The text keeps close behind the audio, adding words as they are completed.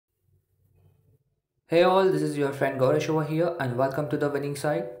Hey all, this is your friend Gaurash over here and welcome to the winning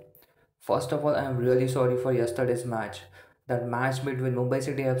side. First of all, I am really sorry for yesterday's match. That match between Mumbai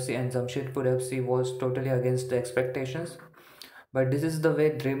City FC and Jamshedpur FC was totally against the expectations. But this is the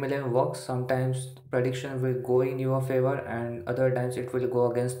way Dream11 works. Sometimes prediction will go in your favor and other times it will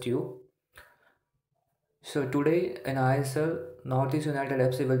go against you. So today in ISL, Northeast United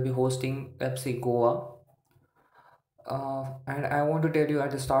FC will be hosting FC Goa. And I want to tell you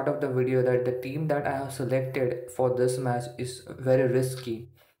at the start of the video that the team that I have selected for this match is very risky.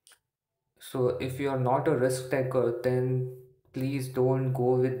 So if you are not a risk taker, then please don't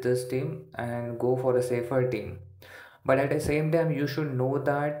go with this team and go for a safer team. But at the same time, you should know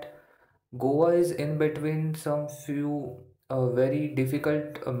that Goa is in between some few very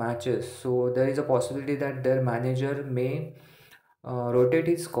difficult matches. So there is a possibility that their manager may rotate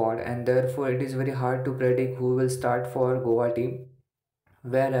his squad, and therefore it is very hard to predict who will start for Goa team.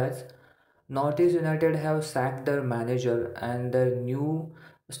 Whereas Northeast United have sacked their manager, and their new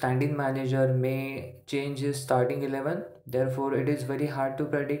standing manager may change his starting 11. Therefore, it is very hard to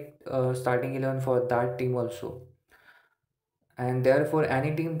predict starting 11 for that team also. And therefore,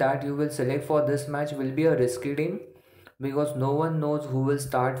 any team that you will select for this match will be a risky team because no one knows who will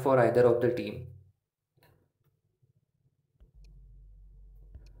start for either of the team.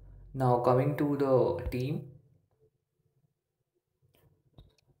 Now, coming to the team,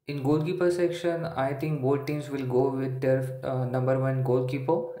 in goalkeeper section, I think both teams will go with their number one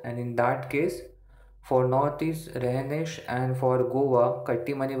goalkeeper, and in that case, for Northeast, Rehanesh, and for Goa,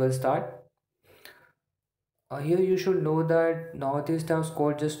 Kattimani will start. Here you should know that Northeast have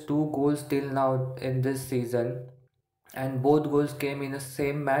scored just two goals till now in this season, and both goals came in the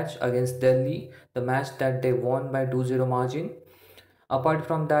same match against Delhi, the match that they won by 2-0 margin. Apart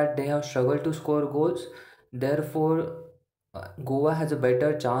from that, they have struggled to score goals. Therefore, Goa has a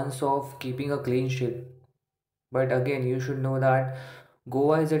better chance of keeping a clean sheet. But again, you should know that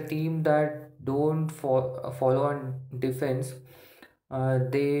Goa is a team that don't follow on defense.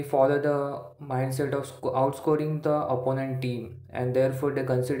 They follow the mindset of outscoring the opponent team, and therefore they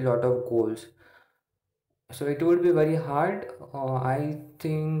concede a lot of goals. So it would be very hard. I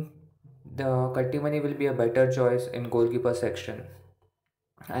think the Kattimani will be a better choice in goalkeeper section,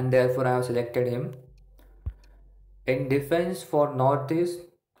 and therefore I have selected him. In defense for Northeast,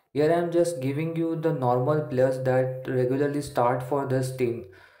 here I am just giving you the normal players that regularly start for this team.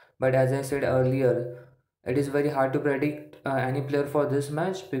 But as I said earlier, it is very hard to predict any player for this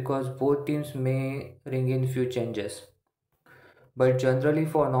match because both teams may bring in few changes. But generally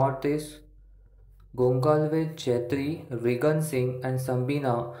for Northeast, Gonkalve, Chetri, Rigan Singh and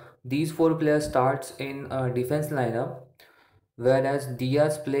Sambina, these four players starts in a defense lineup, whereas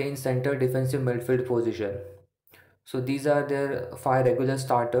Diaz play in center defensive midfield position. So these are their five regular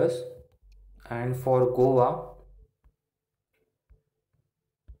starters. And for Goa,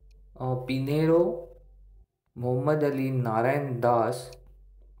 Pinheiro, Muhammad Ali, Narayan Das,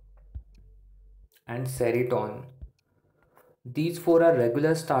 and Seriton. These four are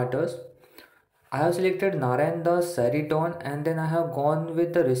regular starters. I have selected Narayan Das, Seriton, and then I have gone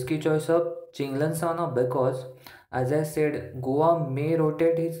with the risky choice of Chinglan Sana because, as I said, Goa may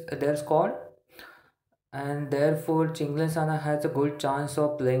rotate their squad, and therefore Chinglan Sana has a good chance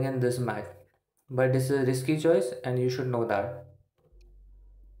of playing in this match. But this is a risky choice, and you should know that.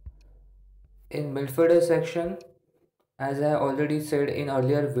 In midfielder section, as I already said in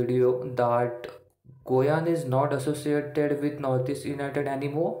earlier video that Goyan is not associated with Northeast United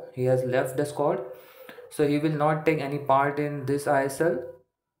anymore. He has left the squad. So he will not take any part in this ISL.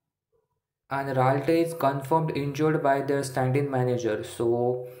 And Ralte is confirmed injured by their stand-in manager.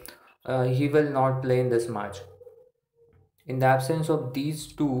 So he will not play in this match. In the absence of these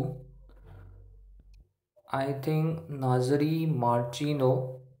two, I think Nazari,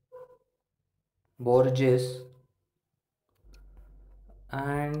 Marchino, Borges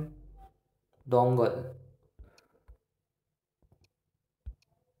and Dongle.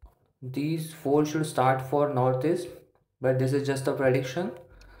 These four should start for Northeast, but this is just a prediction.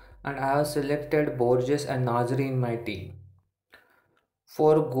 And I have selected Borges and Nazri in my team.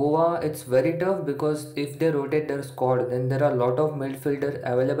 For Goa, it's very tough because if they rotate their squad, then there are a lot of midfielders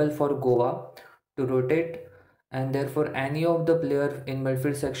available for Goa to rotate, and therefore any of the player in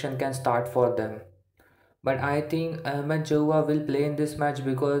midfield section can start for them. But I think Ahmed Jawa will play in this match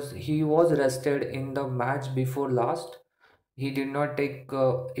because he was rested in the match before last. He did not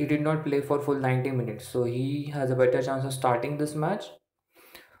play for full 90 minutes, so he has a better chance of starting this match.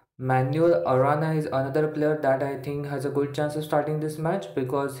 Manuel Arana is another player that I think has a good chance of starting this match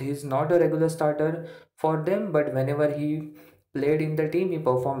because he's not a regular starter for them, but whenever he played in the team, he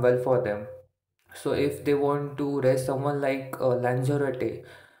performed well for them. So if they want to rest someone like Lanzarote,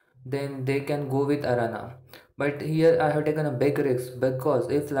 then they can go with Arana. But here I have taken a big risk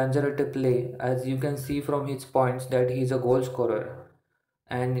because if Lanzarote play, as you can see from his points, that he is a goal scorer,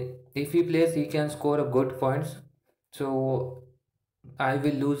 and if he plays, he can score a good points. So I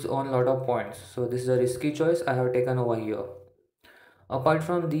will lose on a lot of points. So this is a risky choice I have taken over here. Apart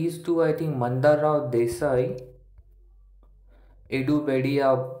from these two, I think Mandar Rao Desai, Edu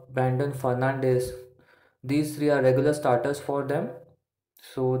Pedia, Brandon Fernandez, these three are regular starters for them.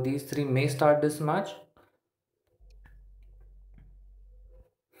 So these three may start this match.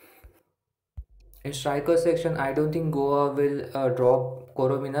 In striker section, I don't think Goa will drop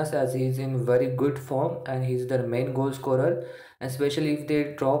Corominas as he is in very good form and he's their main goal scorer. Especially if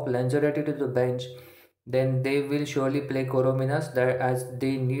they drop Lanzarote to the bench, then they will surely play Corominas that as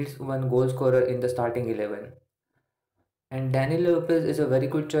they need one goal scorer in the starting 11. And Daniel Lopez is a very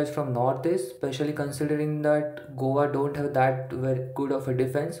good choice from Northeast, especially considering that Goa don't have that very good of a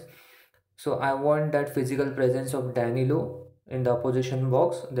defense. So I want that physical presence of Danilo in the opposition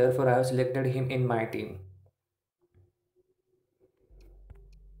box. Therefore, I have selected him in my team.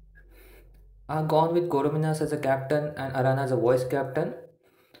 I've gone with Corominas as a captain and Arana as a vice captain.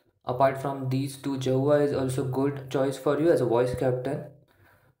 Apart from these two, Jehua is also good choice for you as a vice captain.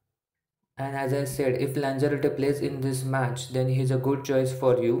 And as I said, if Lanzarote plays in this match, then he's a good choice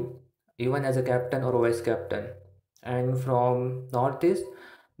for you, even as a captain or vice captain. And from Northeast,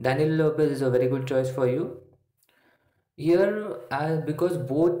 Daniel Lopez is a very good choice for you. Here, because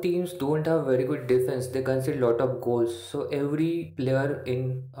both teams don't have very good defense, they concede a lot of goals. So every player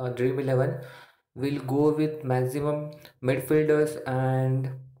in Dream 11 will go with maximum midfielders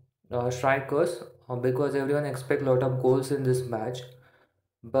and strikers because everyone expect a lot of goals in this match.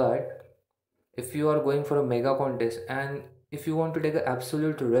 But if you are going for a mega contest and if you want to take an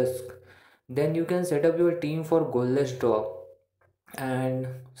absolute risk, then you can set up your team for goalless draw, and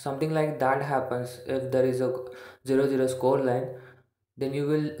something like that happens if there is a 0-0 score line, then you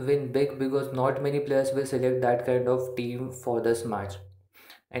will win big because not many players will select that kind of team for this match.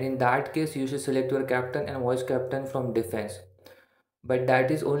 And in that case, you should select your captain and vice captain from defense. But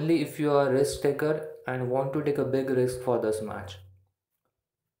that is only if you are a risk taker and want to take a big risk for this match.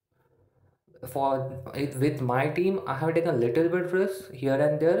 For it with my team, I have taken a little bit risk here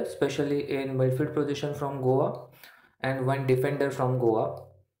and there, especially in midfield position from Goa and one defender from Goa.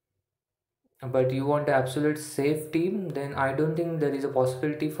 But you want an absolute safe team, then I don't think there is a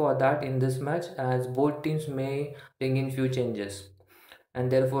possibility for that in this match, as both teams may bring in few changes,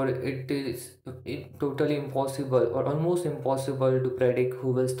 and therefore it totally impossible or almost impossible to predict who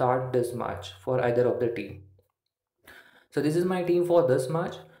will start this match for either of the team. So this is my team for this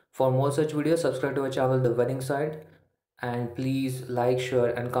match. For more such videos, subscribe to our channel The Winning Side, and please like, share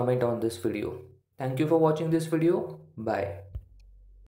and comment on this video. Thank you for watching this video. Bye.